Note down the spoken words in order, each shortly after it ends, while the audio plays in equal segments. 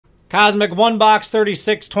Cosmic 1 box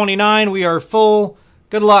 3629. We are full.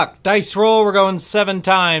 Good luck. Dice roll. We're going 7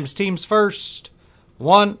 times. Teams first.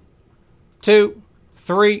 1, 2,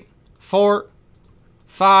 3, 4,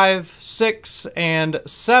 5, 6, and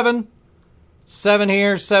 7. 7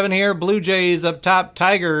 here, 7 here. Blue Jays up top.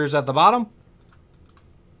 Tigers at the bottom.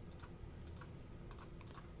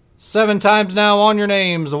 7 times now on your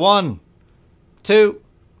names. 1, 2,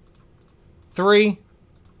 3,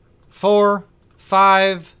 4,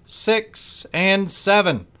 5, 6, and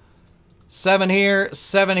 7. 7 here,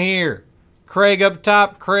 7 here. Craig up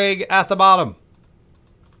top, Craig at the bottom.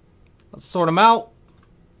 Let's sort them out.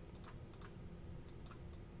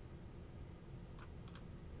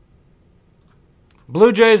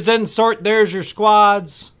 Blue Jays didn't sort. There's your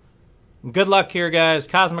squads. Good luck here, guys.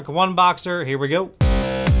 Cosmic 1 boxer. Here we go.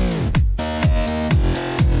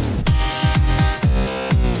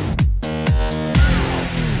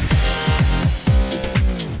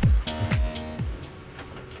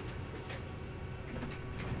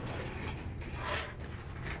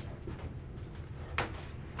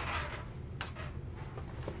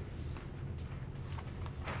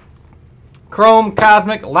 Chrome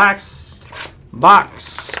Cosmic last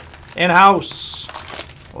box in-house.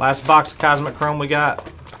 Last box of Cosmic Chrome we got.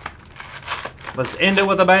 Let's end it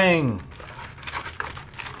with a bang.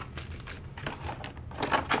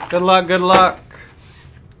 Good luck, good luck.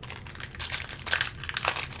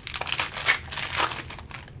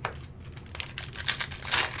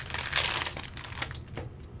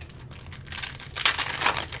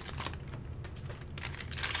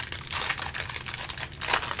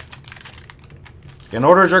 Skin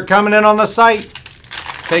orders are coming in on the site.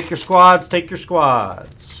 Take your squads, take your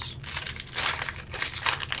squads.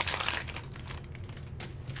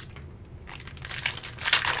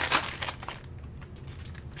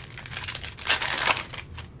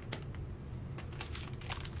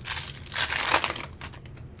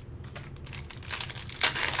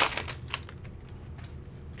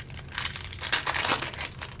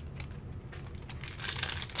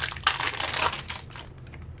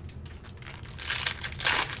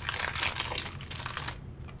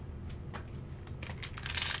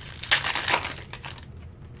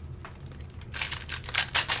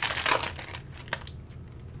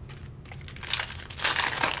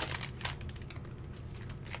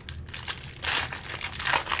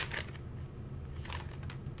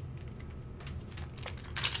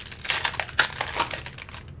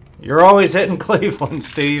 You're always hitting Cleveland,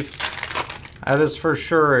 Steve. That is for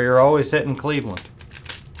sure. You're always hitting Cleveland.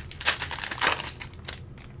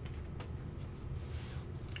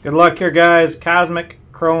 Good luck here, guys. Cosmic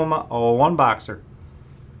Chrome 1 boxer.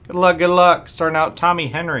 Good luck, good luck. Starting out Tommy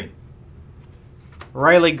Henry.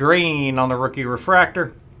 Riley Green on the rookie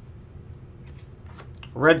refractor.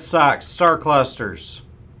 Red Sox Star Clusters.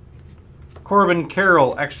 Corbin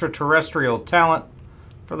Carroll extraterrestrial talent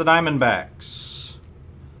for the Diamondbacks.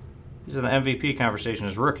 He's in the MVP conversation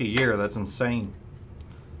his rookie year. That's insane.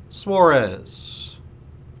 Suarez.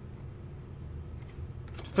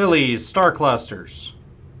 Phillies Star Clusters.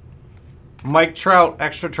 Mike Trout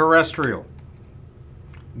extraterrestrial.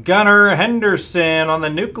 Gunnar Henderson on the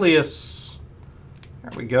nucleus.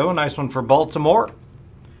 There we go. Nice one for Baltimore.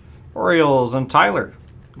 Orioles and Tyler.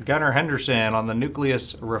 Gunnar Henderson on the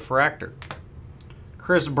nucleus refractor.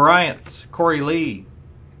 Chris Bryant. Corey Lee.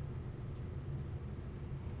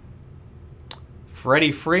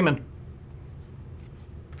 Freddie Freeman.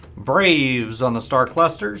 Braves on the Star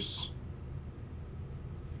Clusters.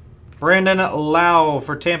 Brandon Lau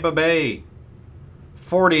for Tampa Bay.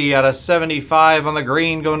 40 out of 75 on the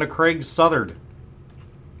green going to Craig Southard.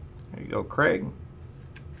 There you go, Craig.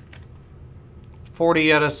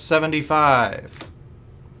 40 out of 75.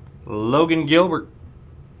 Logan Gilbert.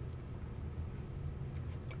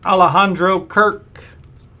 Alejandro Kirk.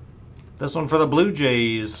 This one for the Blue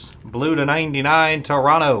Jays. Blue to 99,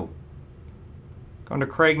 Toronto. Going to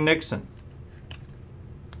Craig Nixon.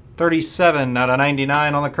 37 out of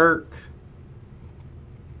 99 on the Kirk.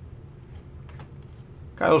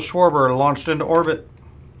 Kyle Schwarber launched into orbit.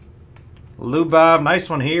 Lou Bob, nice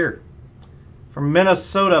one here. From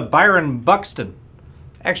Minnesota, Byron Buxton.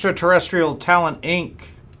 Extraterrestrial Talent, Inc.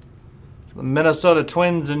 The Minnesota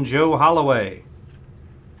Twins and Joe Holloway.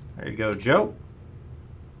 There you go, Joe.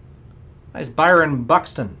 Nice Byron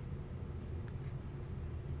Buxton.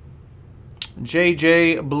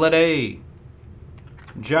 J.J. Bleday.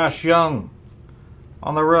 Josh Young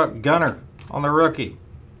on the rook. Gunner on the rookie.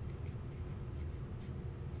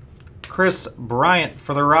 Chris Bryant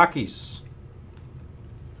for the Rockies.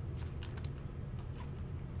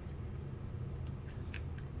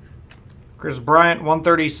 Chris Bryant,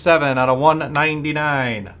 137 out of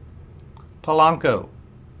 199. Polanco.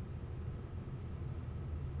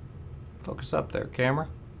 Focus up there, camera.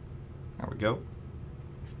 There we go.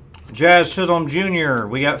 Jazz Chisholm Jr.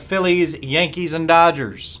 We got Phillies, Yankees, and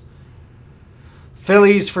Dodgers.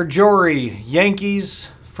 Phillies for Jory, Yankees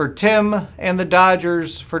for Tim, and the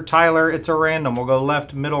Dodgers for Tyler. It's a random. We'll go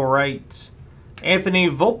left, middle, right. Anthony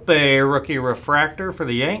Volpe, rookie refractor for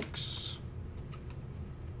the Yanks.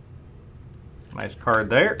 Nice card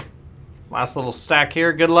there. Last little stack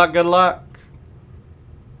here. Good luck, good luck.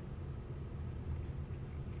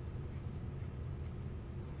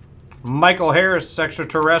 Michael Harris,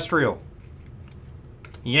 extraterrestrial.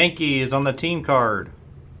 Yankees on the team card.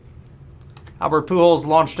 Albert Pujols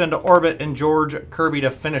launched into orbit, and George Kirby to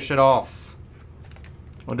finish it off.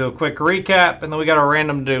 We'll do a quick recap, and then we got a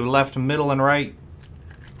random to do left, middle, and right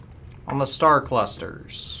on the star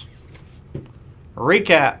clusters.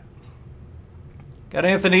 Recap. Got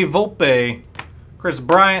Anthony Volpe, Chris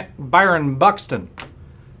Bryant, Byron Buxton,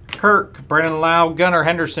 Kirk, Brennan Lau, Gunnar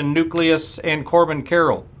Henderson, Nucleus, and Corbin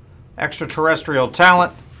Carroll. Extraterrestrial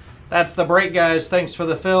talent. That's the break, guys. Thanks for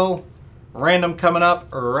the fill. Random coming up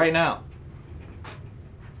right now.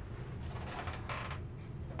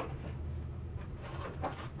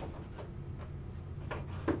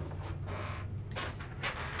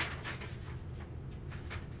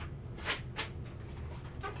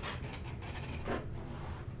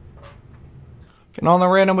 And on the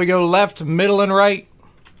random, we go left, middle, and right.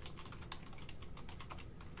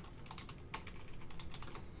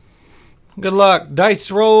 Good luck.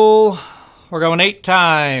 Dice roll. We're going 8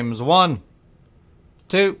 times. 1,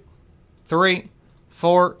 2, 3,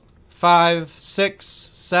 4, 5, 6,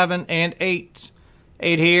 7, and 8.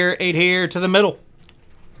 8 here, 8 here, to the middle.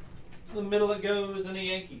 To the middle it goes in the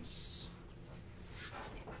Yankees.